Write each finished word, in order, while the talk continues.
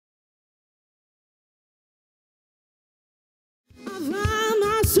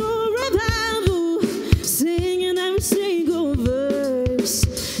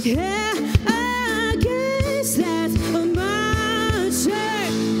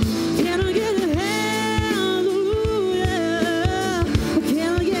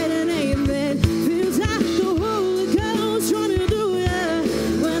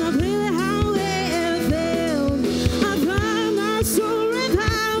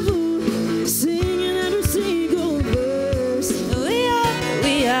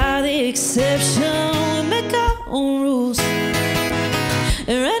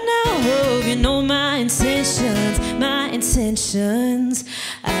intentions.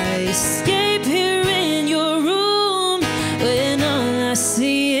 I escape here in your room when all I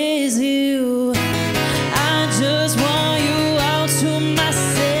see is you. I just want you all to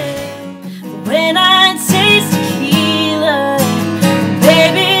myself. When I taste tequila,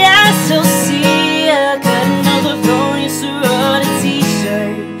 baby, I still see ya. Cutting off the phone, your sorority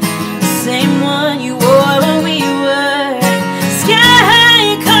t-shirt, the same one you wore when we were sky high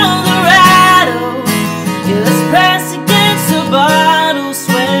in Colorado. Yeah, let's press against the bottle,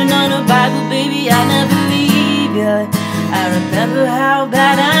 swearing on a Bible, baby, I never leave ya. I remember how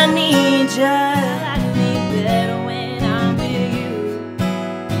bad I need ya. I need better when I'm with you.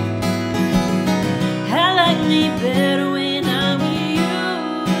 I like me better when I'm with you.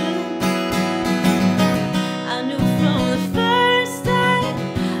 I knew from the first time,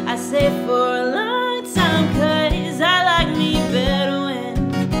 I say for a long time, 'cause I like me better when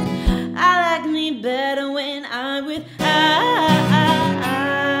I'm with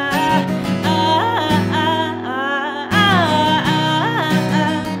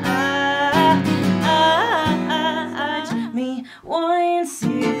me once,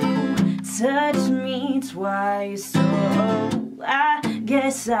 you touch me twice, so I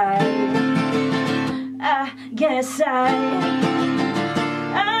guess I got this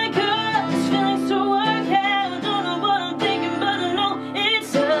feeling to work out. Don't know what I'm thinking, but I know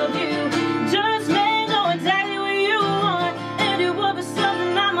it's of you. Just may know exactly what you want, and it will be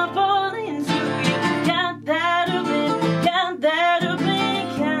something I might fall into. You got that urban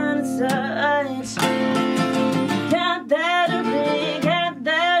kind of touch. Got that urban touch.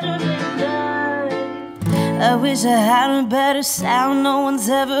 I wish I had a better sound no one's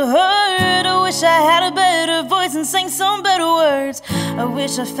ever heard. I wish I had a better voice and sang some better words. I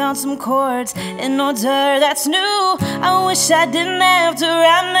wish I found some chords in order that's new. I wish I didn't have to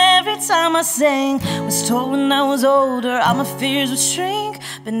rhyme every time I sang. Was told when I was older all my fears would shrink,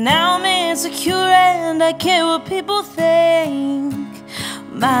 but now I'm insecure and I care what people think.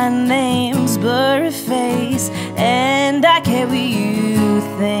 My name's Blurryface and I care what you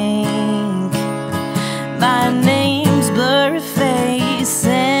think. My name's Blurryface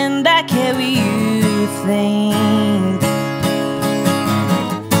and I care what you think.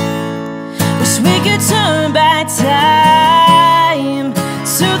 Wish we could turn back time.